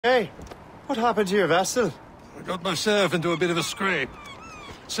Hey, what happened to your vessel? I got myself into a bit of a scrape.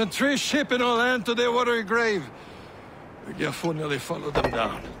 Sent 3 ships in all land to their watery grave. The Gerfo nearly followed them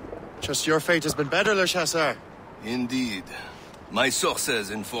down. Just your fate has been better, Le Chasseur. Indeed. My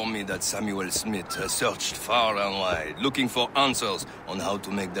sources inform me that Samul Smith has searched far and wide, looking for answers on how to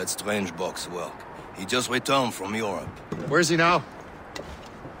make that strange box work. He just returned from Europe. Where's he now?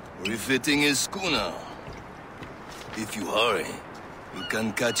 Refitting his schooner. If you hurry, you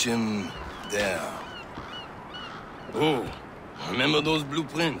can catch him there. Oh, remember those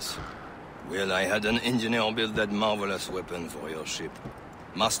blueprints? Well, I had an engineer build that marvelous weapon for your ship.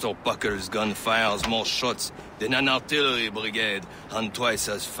 Master Pucker's gun fires more shots than an artillery brigade, and twice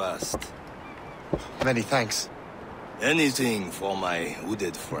as fast. Many thanks. Anything for my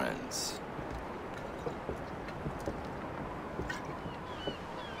wounded friends.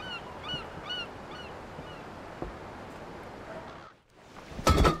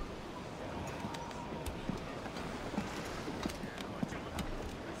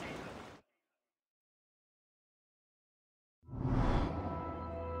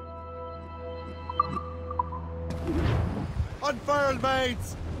 Unfurled,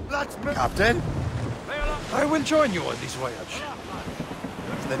 mates! Let's move. Captain? I will join you on this voyage.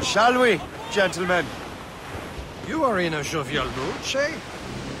 Then shall we, gentlemen? You are in a jovial mood, Shay?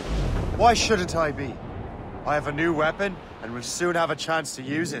 Why shouldn't I be? I have a new weapon, and will soon have a chance to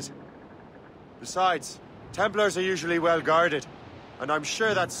use it. Besides, Templars are usually well guarded, and I'm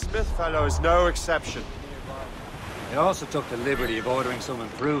sure that Smith fellow is no exception. I also took the liberty of ordering some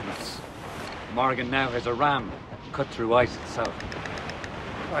improvements. Morgan now has a ram, cut through ice itself.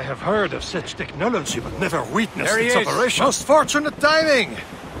 I have heard of such technology, but never witnessed There he its is. operation. Most fortunate timing!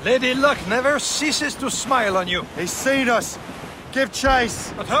 Lady Luck never ceases to smile on you. He's seen us! Give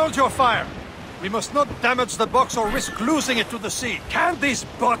chase! But hold your fire. We must not damage the box or risk losing it to the sea. Can this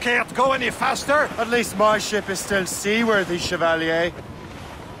bucket go any faster? At least my ship is still seaworthy, Chevalier.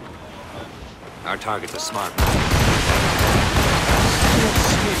 Our target's a smart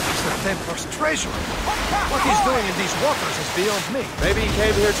Smith is the Templars' treasurer. What he's doing in these waters is beyond me. Maybe he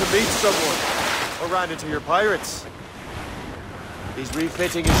came here to meet someone, or ran into your pirates. He's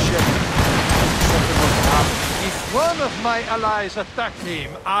refitting his ship. Something must have happened. If one of my allies attacked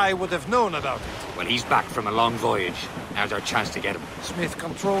him, I would have known about it. Well, he's back from a long voyage. Now's our chance to get him. Smith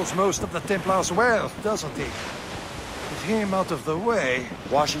controls most of the Templars' wealth, doesn't he? With him out of the way...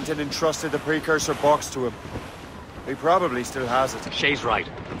 Washington entrusted the precursor box to him. He probably still has it. Shay's right.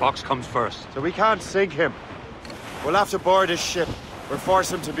 The box comes first. So we can't sink him. We'll have to board his ship, or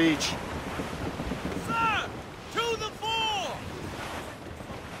force him to beach. Sir! To the fore!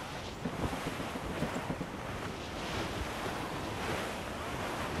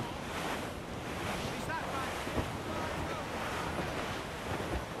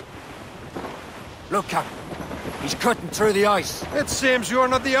 Look, Captain. He's cutting through the ice. It seems you're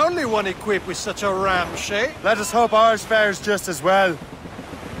not the only one equipped with such a ram, Shay. Let us hope ours fares just as well.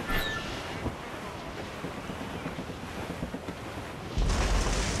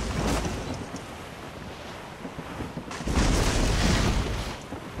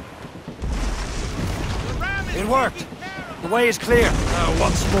 It worked. The way is clear. Now,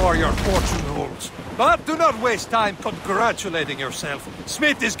 once more, your fortune holds. But do not waste time congratulating yourself.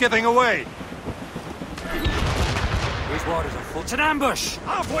 Smith is giving away. These waters are full. It's an ambush!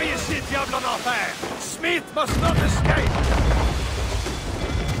 Envoyez ces diables en enfer! Smith must not escape!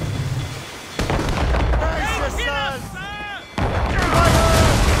 Brace yourselves!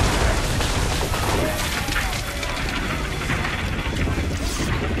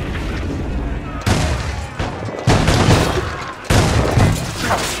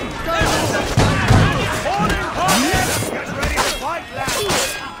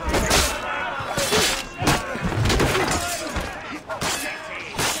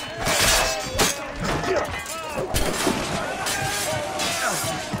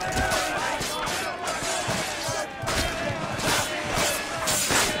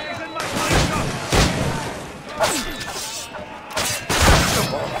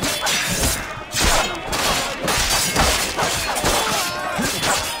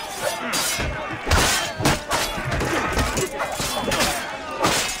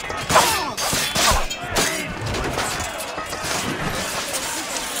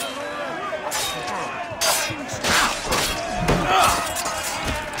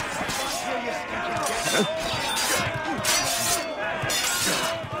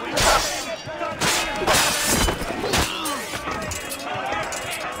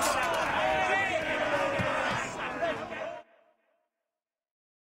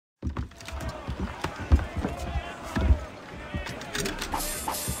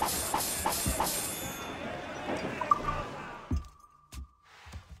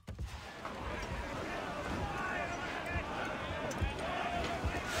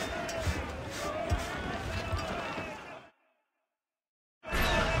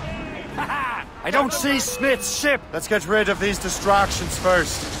 I don't see Smith's ship! Let's get rid of these distractions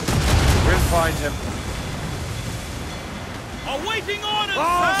first. We'll find him. Awaiting orders,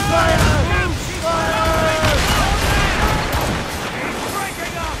 Oh, sir! fire! Fire! He's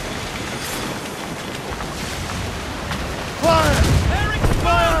breaking up! Fire! They're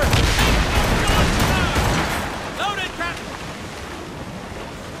exposed! Loaded, Captain!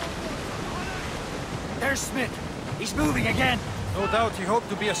 There's Smith. He's moving again. No doubt he hoped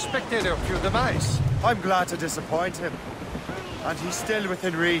to be a spectator of your demise. I'm glad to disappoint him. And he's still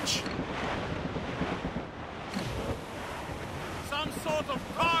within reach. Some sort of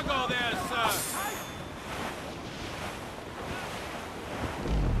cargo there, sir.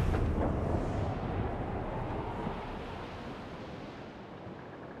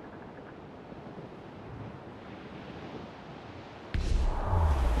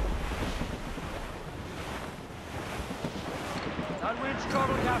 That wind's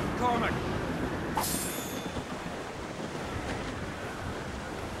trouble, Captain Cormac.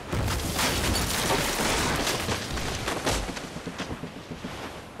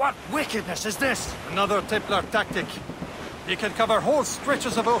 What wickedness is this? Another Templar tactic. They can cover whole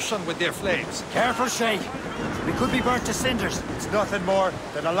stretches of ocean with their flames. Careful, Shay. We could be burnt to cinders. It's nothing more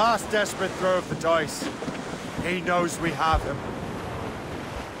than a last desperate throw of the dice. He knows we have him.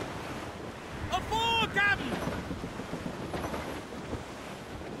 Aboard, Captain!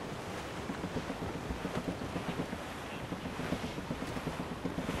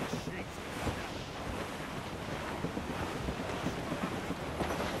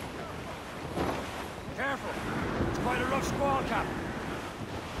 Careful. It's quite a rough squall, Captain.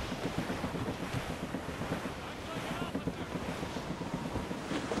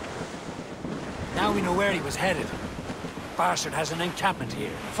 Now we know where he was headed. Bastard has an encampment here.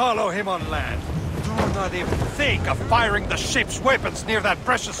 Follow him on land. Do not even think of firing the ship's weapons near that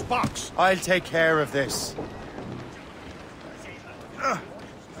precious box. I'll take care of this.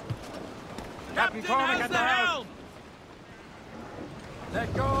 Captain Cormac how's at the the helm. helm?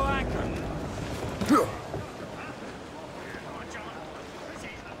 Let go anchor.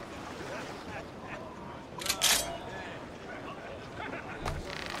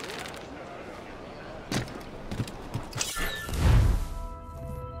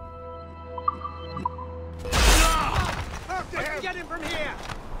 Let's get him from here!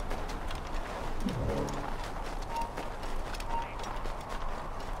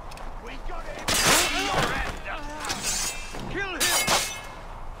 We got him! Kill him!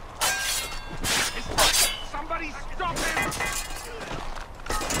 Somebody stop him!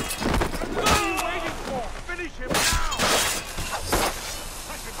 What are you waiting for? Finish him now!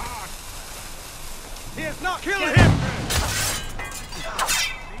 Touch him hard! He is not kill him!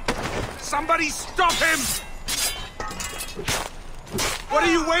 Somebody stop him! What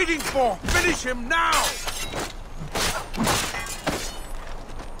are you waiting for? Finish him now!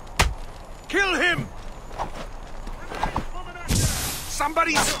 Kill him!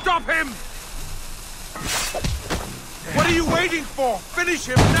 Somebody stop him! What are you waiting for? Finish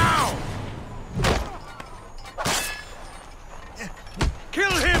him now!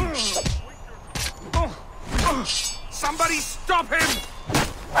 Kill him! Somebody stop him!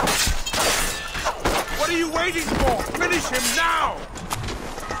 What are you waiting for? Finish him now!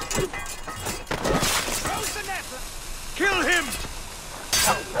 Kill him!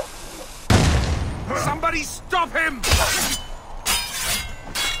 Somebody stop him!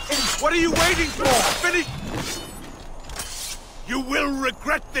 What are you waiting for? Finish! You will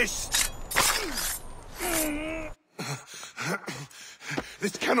regret this!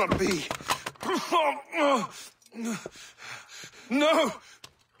 This cannot be! No!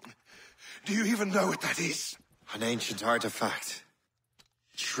 Do you even know what that is? An ancient artifact.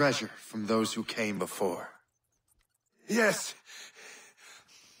 Treasure from those who came before. Yes.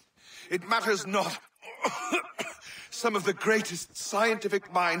 It matters not. Some of the greatest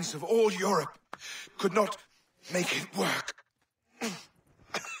scientific minds of all Europe could not make it work.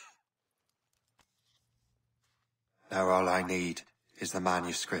 Now all I need is the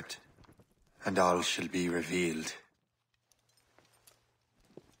manuscript, and all shall be revealed.